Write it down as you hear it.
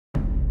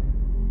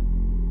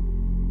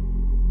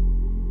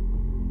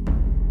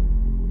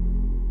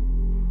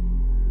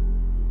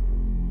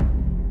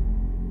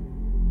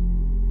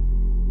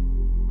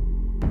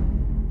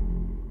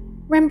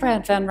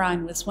Rembrandt van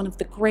Rijn was one of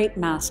the great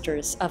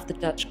masters of the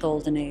Dutch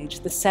Golden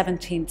Age, the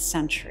 17th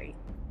century.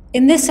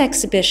 In this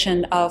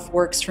exhibition of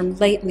works from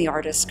late in the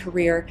artist's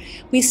career,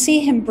 we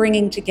see him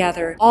bringing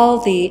together all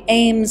the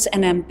aims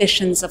and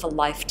ambitions of a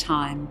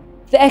lifetime.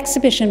 The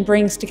exhibition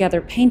brings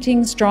together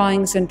paintings,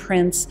 drawings, and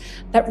prints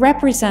that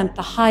represent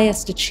the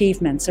highest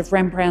achievements of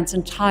Rembrandt's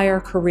entire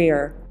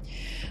career.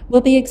 We'll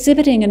be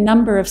exhibiting a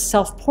number of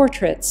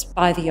self-portraits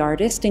by the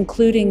artist,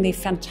 including the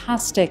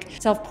fantastic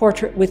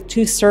self-portrait with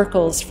two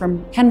circles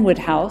from Kenwood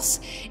House,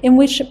 in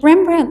which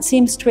Rembrandt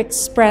seems to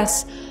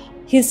express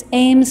his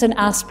aims and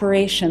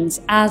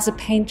aspirations as a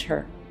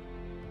painter.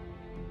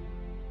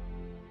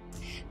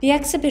 The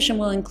exhibition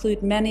will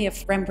include many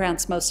of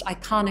Rembrandt's most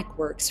iconic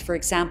works, for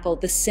example,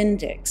 the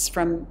Syndics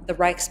from the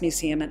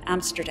Rijksmuseum in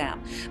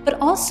Amsterdam, but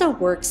also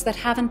works that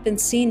haven't been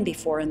seen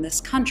before in this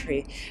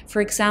country.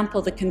 For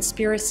example, The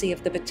Conspiracy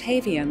of the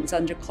Batavians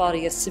under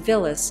Claudius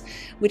Civilis,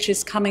 which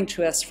is coming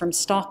to us from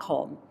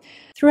Stockholm.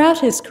 Throughout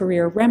his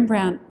career,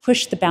 Rembrandt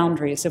pushed the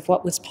boundaries of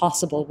what was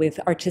possible with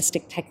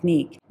artistic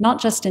technique, not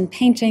just in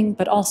painting,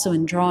 but also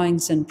in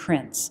drawings and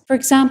prints. For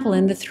example,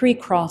 in The Three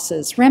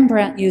Crosses,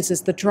 Rembrandt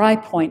uses the dry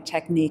point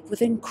technique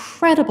with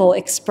incredible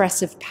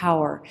expressive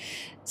power,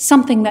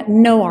 something that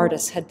no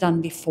artist had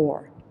done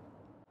before.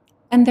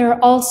 And there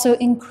are also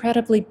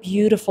incredibly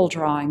beautiful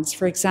drawings.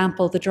 For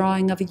example, the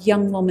drawing of a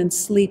young woman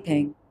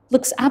sleeping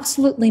looks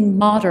absolutely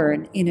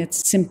modern in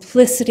its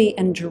simplicity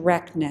and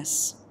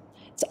directness.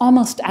 It's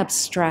almost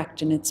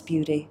abstract in its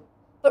beauty.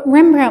 But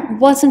Rembrandt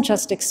wasn't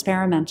just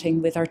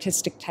experimenting with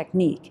artistic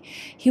technique.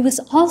 He was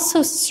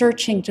also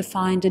searching to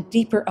find a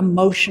deeper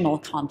emotional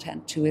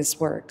content to his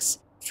works.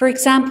 For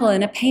example,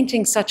 in a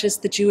painting such as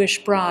The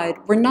Jewish Bride,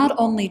 we're not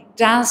only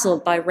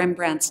dazzled by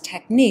Rembrandt's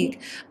technique,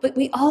 but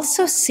we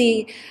also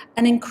see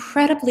an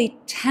incredibly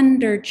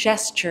tender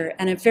gesture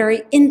and a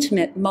very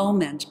intimate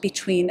moment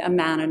between a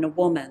man and a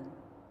woman.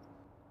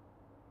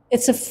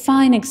 It's a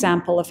fine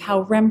example of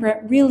how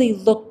Rembrandt really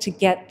looked to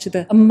get to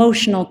the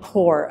emotional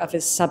core of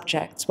his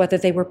subjects, whether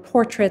they were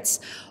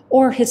portraits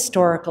or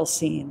historical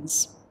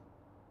scenes.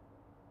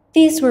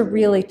 These were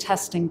really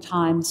testing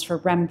times for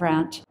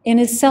Rembrandt. In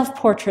his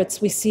self-portraits,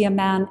 we see a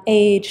man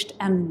aged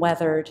and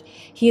weathered.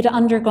 He had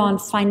undergone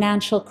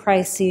financial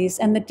crises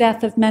and the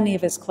death of many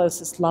of his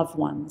closest loved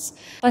ones.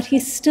 But he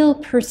still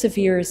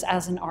perseveres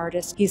as an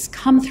artist. He's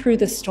come through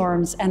the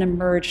storms and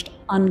emerged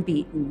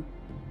unbeaten.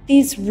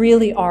 These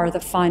really are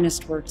the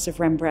finest works of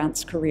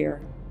Rembrandt's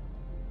career.